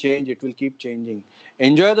 It will change. It will keep changing.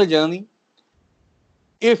 Enjoy the journey.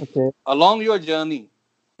 If Okay. along your journey,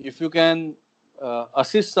 if you can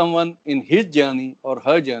assist someone in his journey or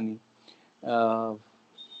her journey, uh,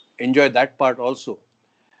 enjoy that part also.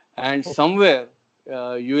 And somewhere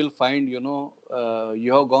you will find,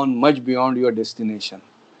 you have gone much beyond your destination.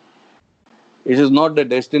 It is not the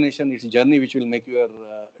destination, it's journey which will make your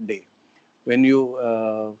day. When you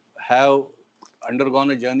have undergone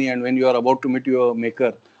a journey and when you are about to meet your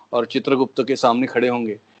maker और चित्रगुप्त के सामने खड़े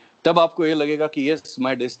होंगे, तब आपको ये लगेगा कि yes,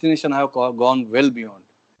 my destination I have gone well beyond.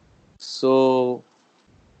 So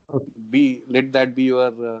let that be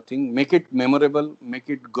your thing. Make it memorable, make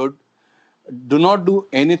it good. Do not do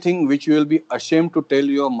anything which you will be ashamed to tell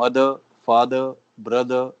your mother, father,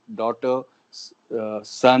 brother, daughter,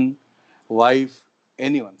 son, wife,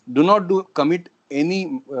 anyone. Do not commit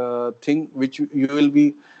any thing which you will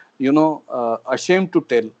be, ashamed to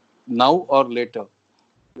tell now or later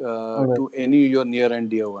Alright. to any your near and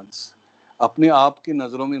dear ones. अपने आप की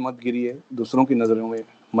नजरों में मत गिरिए, दूसरों की नजरों में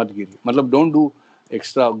मत गिरिए. मतलब don't do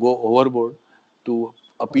extra, go overboard to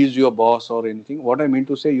appease your boss or anything. What I mean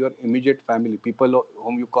to say, your immediate family, people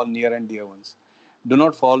whom you call near and dear ones, do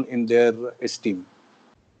not fall in their esteem.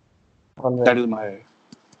 All That right. is my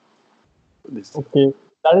this. Okay.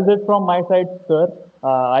 That is it from my side, sir.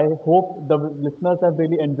 I hope the listeners have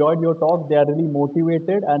really enjoyed your talk. They are really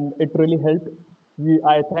motivated and it really helped.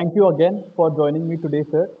 I thank you again for joining me today,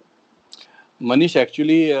 sir. Manish,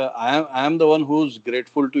 actually, I am the one who's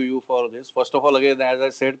grateful to you for this. First of all, again, as I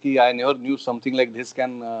said, I never knew something like this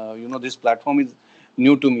can, this platform is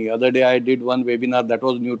new to me. Other day, I did one webinar that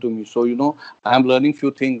was new to me. So, I am learning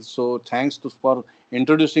few things. So, thanks for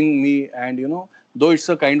introducing me. And, though it's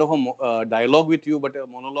a kind of a dialogue with you, but a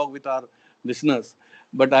monologue with our listeners.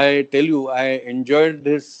 But I tell you, I enjoyed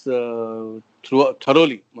this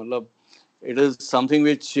thoroughly. Matlab, it is something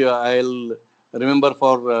which I'll remember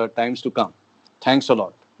for times to come. Thanks a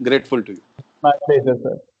lot. Grateful to you. My pleasure,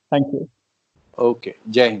 sir. Thank you. Okay.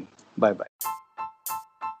 Jai Hind. Bye bye.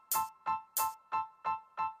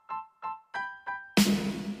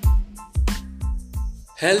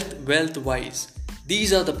 Health, wealth, wise.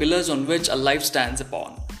 These are the pillars on which a life stands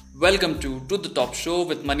upon. Welcome to the Top Show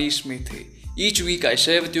with Manish Methe. Each week I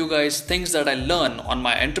share with you guys things that I learn on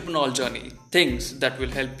my entrepreneurial journey, things that will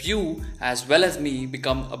help you as well as me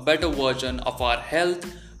become a better version of our health,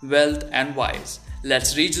 wealth, and wise.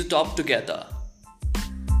 Let's reach the top together.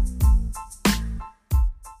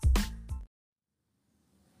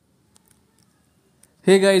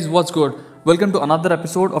 Hey guys, what's good? Welcome to another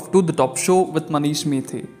episode of To the Top Show with Manish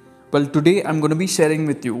Methe. Well, today I'm going to be sharing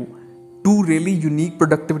with you two really unique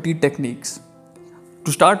productivity techniques.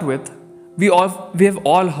 To start with, we have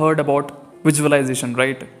all heard about visualization,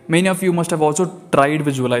 right? Many of you must have also tried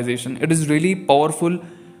visualization. It is really powerful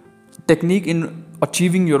technique in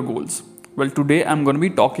achieving your goals? Well, today I'm going to be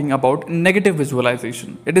talking about negative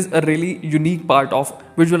visualization. It is a really unique part of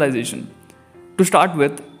visualization. To start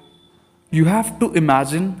with, you have to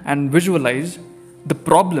imagine and visualize the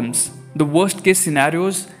problems, the worst case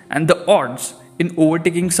scenarios, and the odds in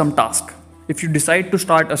overtaking some task. If you decide to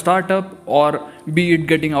start a startup, or be it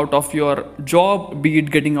getting out of your job, be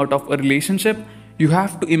it getting out of a relationship, you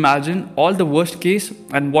have to imagine all the worst case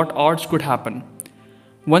and what odds could happen.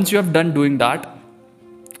 Once you have done doing that,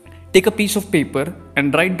 take a piece of paper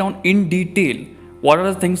and write down in detail what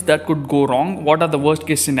are the things that could go wrong, what are the worst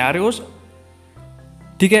case scenarios.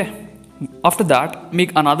 Okay? After that,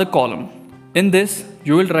 make another column. In this,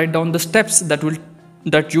 you will write down the steps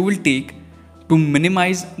that you will take to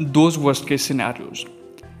minimize those worst case scenarios.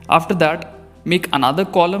 After that, make another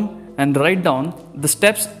column and write down the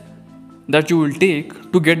steps that you will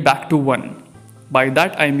take to get back to 1. By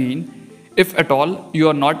that I mean, if at all you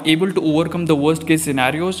are not able to overcome the worst case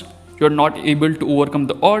scenarios, you are not able to overcome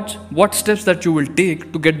the odds, what steps that you will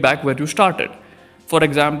take to get back where you started. For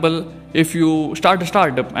example, if you start a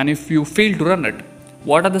startup and if you fail to run it,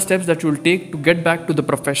 what are the steps that you will take to get back to the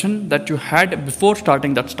profession that you had before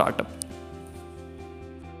starting that startup?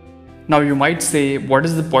 Now you might say, what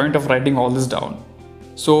is the point of writing all this down?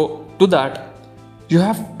 So to that, you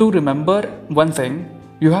have to remember one thing.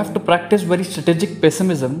 You have to practice very strategic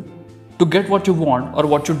pessimism to get what you want or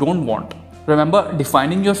what you don't want. Remember,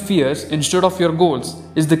 defining your fears instead of your goals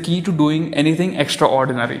is the key to doing anything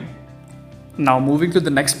extraordinary. Now moving to the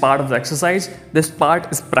next part of the exercise, this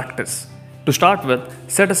part is practice. To start with,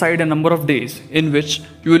 set aside a number of days in which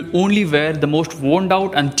you will only wear the most worn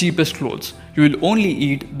out and cheapest clothes. You will only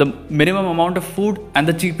eat the minimum amount of food and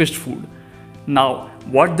the cheapest food. Now,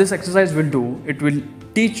 what this exercise will do, it will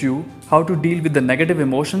teach you how to deal with the negative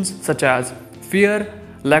emotions such as fear,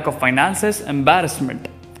 lack of finances, embarrassment.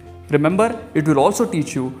 Remember, it will also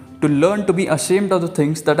teach you to learn to be ashamed of the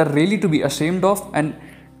things that are really to be ashamed of and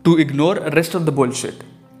to ignore the rest of the bullshit.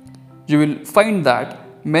 You will find that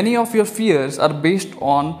many of your fears are based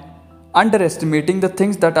on underestimating the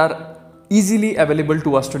things that are easily available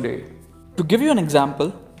to us today. To give you an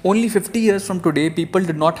example, only 50 years from today, people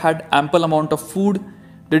did not have ample amount of food,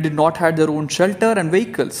 they did not have their own shelter and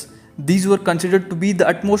vehicles. These were considered to be the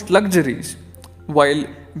utmost luxuries. While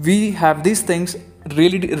we have these things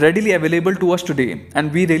really readily available to us today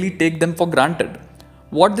and we really take them for granted.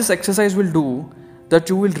 What this exercise will do, that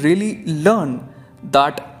you will really learn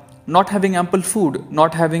that not having ample food,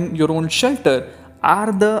 not having your own shelter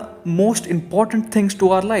are the most important things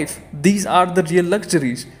to our life. These are the real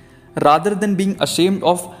luxuries. Rather than being ashamed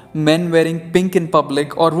of men wearing pink in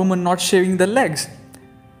public or women not shaving their legs.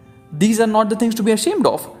 These are not the things to be ashamed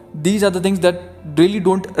of. These are the things that really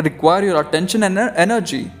don't require your attention and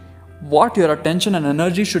energy. What your attention and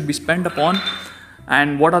energy should be spent upon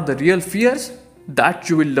and what are the real fears, that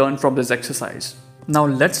you will learn from this exercise. Now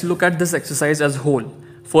let's look at this exercise as a whole.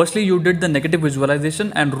 Firstly, you did the negative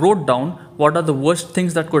visualization and wrote down what are the worst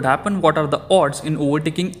things that could happen, what are the odds in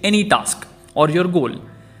overtaking any task or your goal.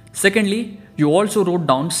 Secondly, you also wrote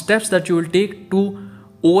down steps that you will take to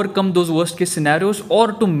overcome those worst case scenarios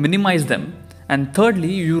or to minimize them. And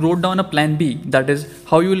thirdly, you wrote down a plan B, that is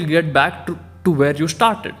how you will get back to where you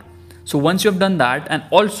started. So once you have done that, and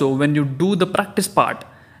also when you do the practice part,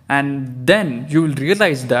 and then you will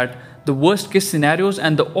realize that the worst case scenarios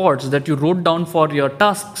and the odds that you wrote down for your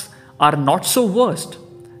tasks are not so worst.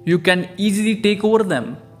 You can easily take over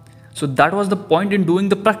them. So that was the point in doing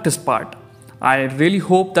the practice part. I really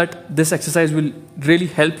hope that this exercise will really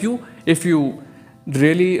help you if you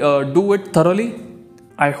really do it thoroughly.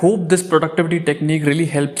 I hope this productivity technique really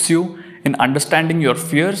helps you in understanding your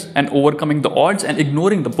fears and overcoming the odds and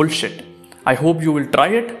ignoring the bullshit. I hope you will try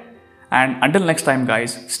it, and until next time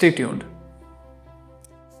guys, stay tuned.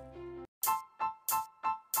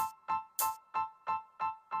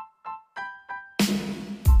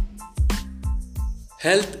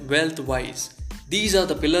 Health, wealth, wise. These are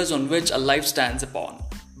the pillars on which a life stands upon.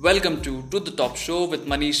 Welcome to the Top Show with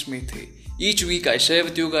Manish Methe. Each week I share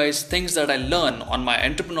with you guys things that I learn on my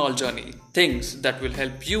entrepreneurial journey. Things that will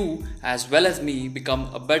help you as well as me become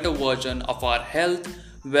a better version of our health,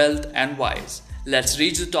 wealth and wise. Let's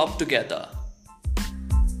reach the top together.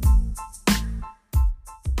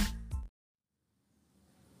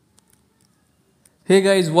 Hey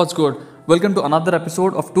guys, what's good? Welcome to another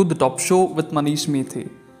episode of To The Top Show with Manish Methe.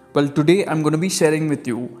 Well, today I'm going to be sharing with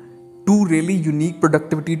you two really unique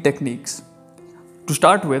productivity techniques. To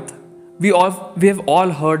start with, we have all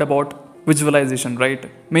heard about visualization,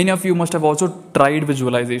 right? Many of you must have also tried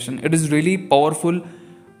visualization. It is really powerful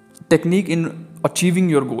technique in achieving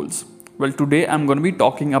your goals. Well, today I'm going to be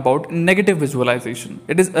talking about negative visualization.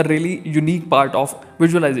 It is a really unique part of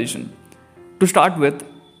visualization. To start with,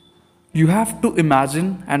 you have to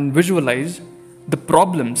imagine and visualize the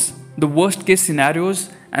problems, the worst case scenarios,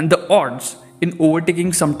 and the odds in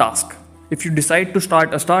overtaking some task. If you decide to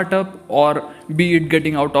start a startup, or be it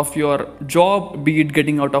getting out of your job, be it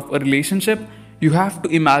getting out of a relationship, you have to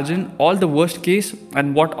imagine all the worst case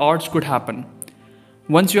and what odds could happen.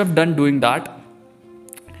 Once you have done doing that,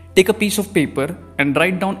 take a piece of paper and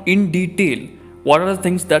write down in detail what are the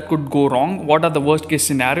things that could go wrong, what are the worst case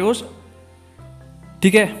scenarios.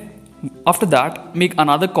 Okay. After that, make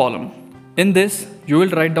another column. In this, you will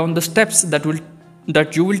write down the steps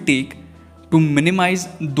that you will take to minimize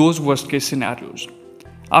those worst case scenarios.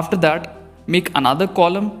 After that, make another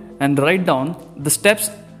column and write down the steps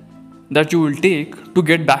that you will take to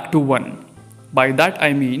get back to 1. By that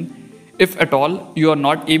I mean, if at all you are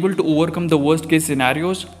not able to overcome the worst case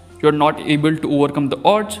scenarios, you are not able to overcome the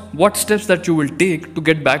odds, what steps that you will take to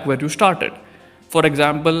get back where you started. For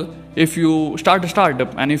example, if you start a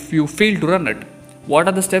startup and if you fail to run it, what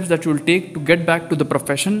are the steps that you will take to get back to the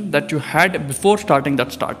profession that you had before starting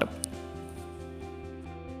that startup?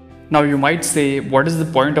 Now you might say, what is the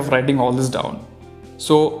point of writing all this down?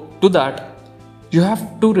 So to that, you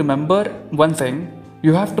have to remember one thing.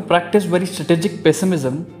 You have to practice very strategic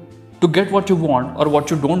pessimism to get what you want or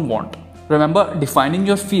what you don't want. Remember, defining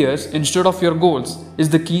your fears instead of your goals is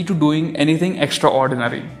the key to doing anything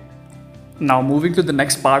extraordinary. Now moving to the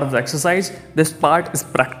next part of the exercise, this part is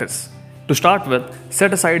practice. To start with,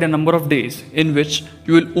 set aside a number of days in which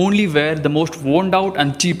you will only wear the most worn out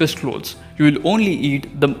and cheapest clothes. You will only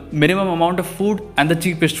eat the minimum amount of food and the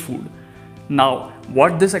cheapest food. Now,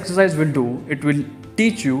 what this exercise will do, it will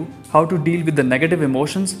teach you how to deal with the negative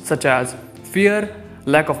emotions such as fear,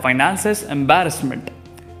 lack of finances, embarrassment.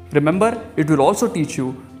 Remember, it will also teach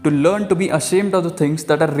you to learn to be ashamed of the things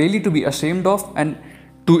that are really to be ashamed of and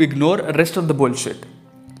to ignore the rest of the bullshit.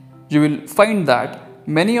 You will find that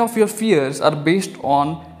many of your fears are based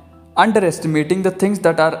on underestimating the things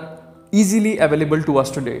that are easily available to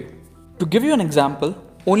us today. To give you an example,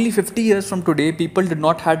 only 50 years from today, people did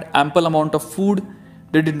not have ample amount of food,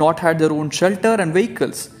 they did not have their own shelter and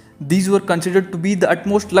vehicles. These were considered to be the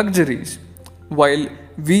utmost luxuries. While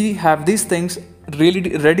we have these things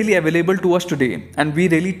really readily available to us today and we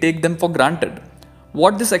really take them for granted.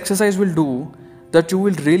 What this exercise will do, that you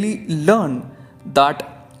will really learn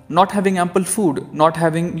that not having ample food, not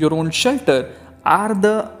having your own shelter are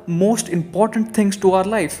the most important things to our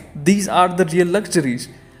life. These are the real luxuries.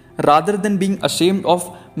 Rather than being ashamed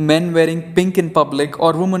of men wearing pink in public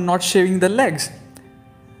or women not shaving their legs.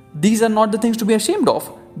 These are not the things to be ashamed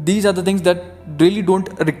of. These are the things that really don't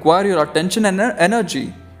require your attention and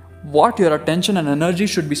energy. What your attention and energy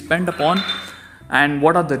should be spent upon and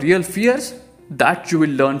what are the real fears, that you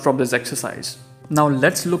will learn from this exercise. Now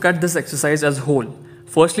let's look at this exercise as a whole.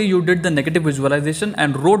 Firstly, you did the negative visualization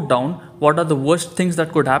and wrote down what are the worst things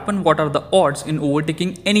that could happen, what are the odds in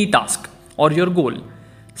overtaking any task or your goal.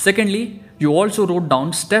 Secondly, you also wrote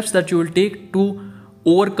down steps that you will take to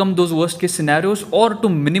overcome those worst case scenarios or to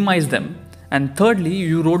minimize them. And thirdly,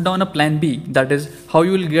 you wrote down a plan B, that is how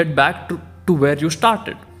you will get back to where you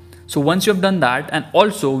started. So once you have done that, and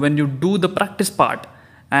also when you do the practice part,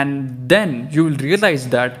 and then you will realize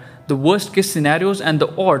that the worst case scenarios and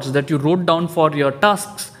the odds that you wrote down for your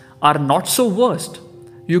tasks are not so worst.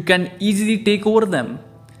 You can easily take over them.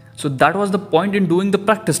 So that was the point in doing the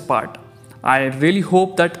practice part. I really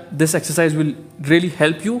hope that this exercise will really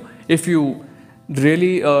help you if you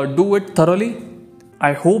really do it thoroughly.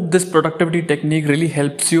 I hope this productivity technique really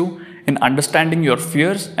helps you in understanding your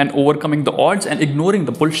fears and overcoming the odds and ignoring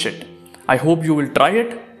the bullshit. I hope you will try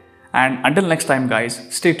it. And until next time guys,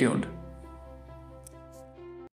 stay tuned.